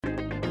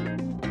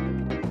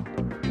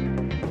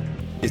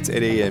It's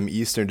 8 a.m.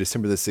 Eastern,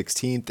 December the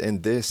 16th,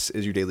 and this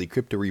is your daily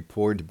crypto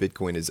report.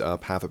 Bitcoin is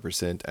up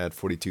 0.5% at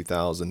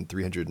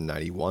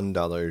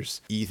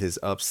 $42,391. ETH is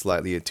up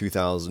slightly at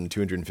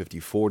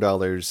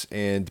 $2,254,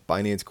 and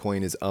Binance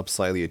Coin is up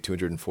slightly at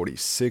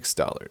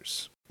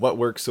 $246. What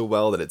works so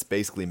well that it's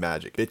basically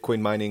magic?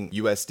 Bitcoin mining,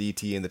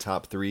 USDT in the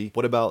top 3.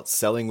 What about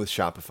selling with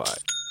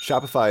Shopify?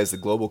 Shopify is the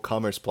global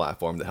commerce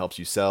platform that helps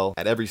you sell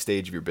at every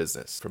stage of your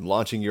business. From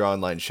launching your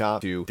online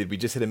shop to, did we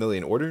just hit 1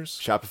 million orders?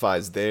 Shopify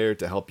is there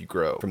to help you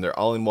grow. From their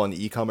all-in-one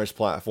e-commerce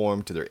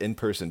platform to their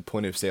in-person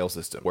point-of-sale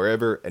system.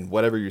 Wherever and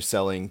whatever you're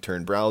selling,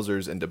 turn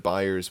browsers into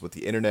buyers with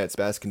the internet's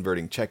best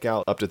converting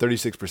checkout, up to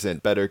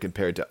 36% better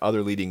compared to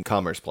other leading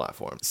commerce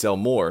platforms. Sell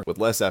more with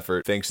less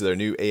effort thanks to their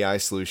new AI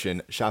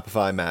solution,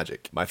 Shopify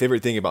Magic. My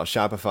favorite thing about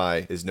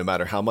Shopify is no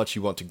matter how much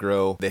you want to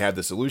grow, they have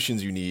the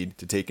solutions you need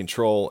to take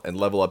control and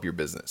level up your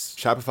business.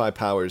 Shopify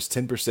powers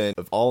 10%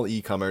 of all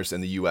e-commerce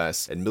in the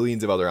US and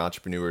millions of other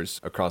entrepreneurs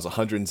across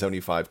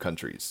 175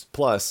 countries.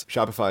 Plus,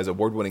 Shopify's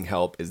award-winning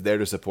help is there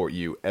to support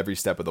you every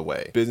step of the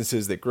way.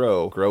 Businesses that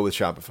grow with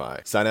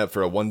Shopify. Sign up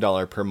for a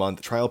 $1 per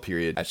month trial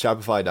period at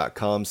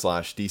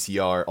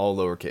shopify.com/DCR, all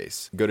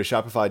lowercase. Go to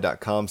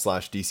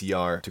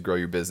shopify.com/DCR to grow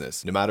your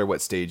business, no matter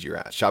what stage you're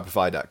at.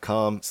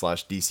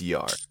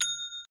 Shopify.com/DCR.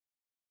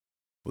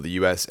 Well, the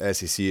U.S.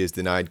 SEC has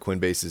denied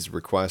Coinbase's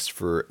request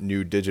for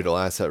new digital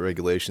asset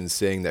regulations,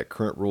 saying that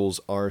current rules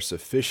are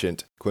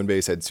sufficient.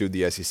 Coinbase had sued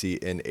the SEC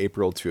in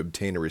April to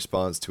obtain a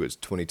response to its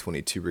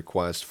 2022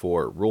 request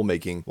for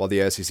rulemaking. While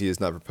the SEC has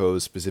not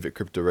proposed specific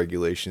crypto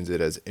regulations,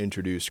 it has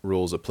introduced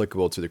rules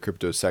applicable to the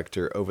crypto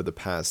sector over the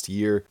past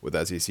year, with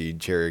SEC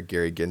Chair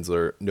Gary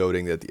Gensler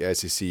noting that the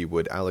SEC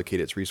would allocate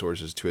its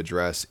resources to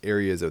address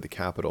areas of the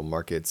capital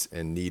markets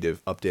in need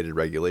of updated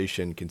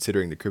regulation,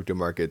 considering the crypto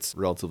market's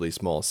relatively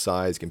small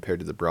size compared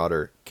to the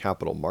broader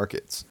capital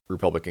markets.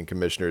 Republican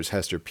Commissioners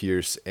Hester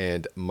Pierce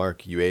and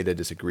Mark Ueda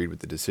disagreed with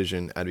the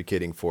decision,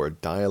 advocating for a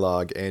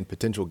dialogue and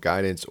potential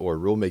guidance or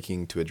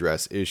rulemaking to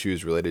address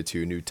issues related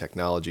to new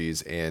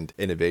technologies and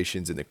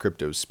innovations in the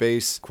crypto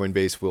space.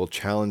 Coinbase will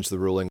challenge the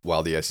ruling.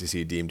 While the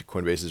SEC deemed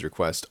Coinbase's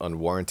request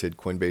unwarranted,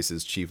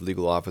 Coinbase's chief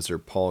legal officer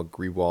Paul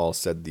Grewal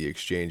said the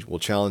exchange will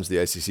challenge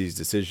the SEC's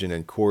decision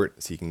in court,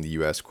 seeking the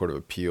U.S. Court of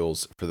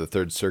Appeals for the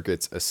Third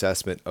Circuit's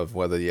assessment of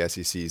whether the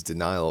SEC's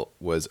denial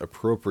was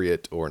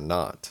appropriate or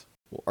not.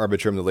 Well,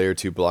 Arbitrum, the Layer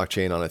 2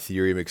 blockchain on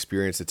Ethereum,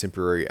 experienced a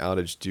temporary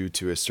outage due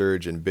to a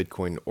surge in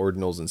Bitcoin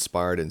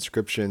ordinals-inspired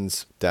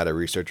inscriptions. Data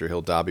researcher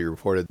Hill Dobby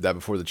reported that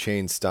before the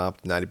chain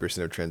stopped,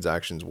 90% of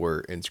transactions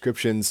were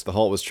inscriptions. The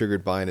halt was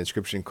triggered by an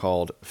inscription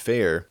called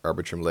FAIR.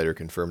 Arbitrum later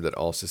confirmed that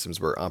all systems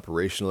were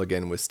operational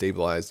again with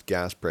stabilized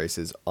gas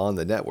prices on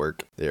the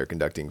network. They are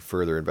conducting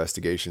further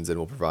investigations and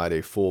will provide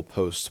a full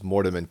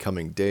post-mortem in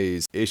coming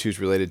days. Issues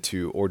related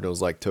to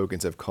ordinals-like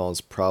tokens have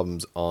caused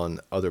problems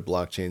on other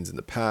blockchains in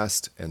the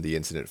past, and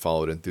the incident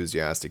followed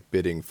enthusiastic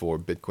bidding for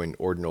Bitcoin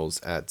ordinals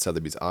at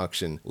Sotheby's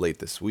auction late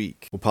this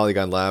week. Well,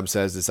 Polygon Labs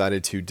has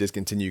decided to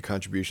discontinue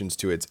contributions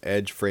to its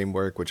Edge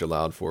framework, which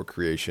allowed for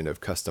creation of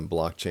custom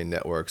blockchain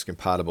networks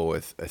compatible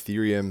with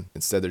Ethereum.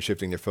 Instead, they're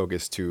shifting their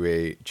focus to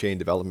a chain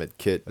development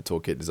kit, a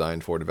toolkit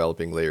designed for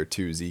developing Layer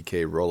 2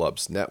 ZK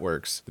rollups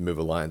networks. The move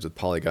aligns with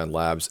Polygon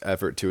Labs'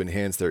 effort to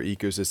enhance their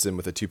ecosystem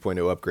with a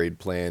 2.0 upgrade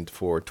planned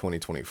for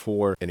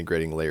 2024,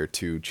 integrating Layer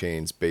 2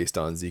 chains based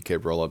on ZK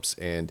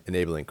rollups and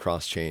enabling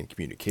cross-chain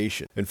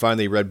communication. And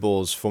finally, Red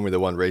Bull's Formula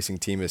One racing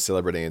team is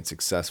celebrating its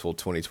successful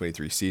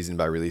 2023 season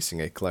by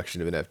releasing a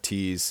collection of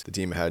NFTs. The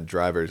team had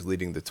drivers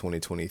leading the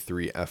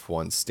 2023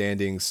 F1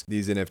 standings.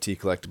 These NFT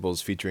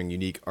collectibles featuring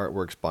unique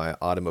artworks by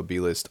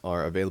automobilists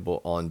are available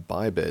on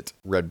Bybit.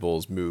 Red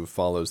Bull's move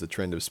follows the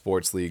trend of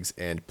sports leagues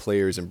and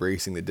players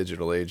embracing the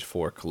digital age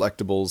for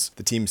collectibles.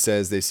 The team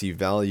says they see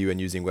value in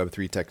using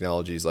Web3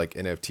 technologies like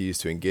NFTs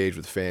to engage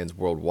with fans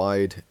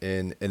worldwide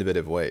in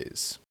innovative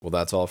ways. Well,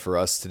 that's all for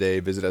us today.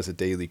 Visit us at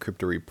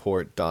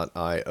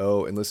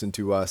dailycryptoreport.io and listen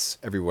to us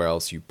everywhere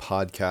else you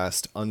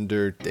podcast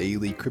under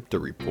Daily Crypto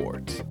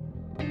Report.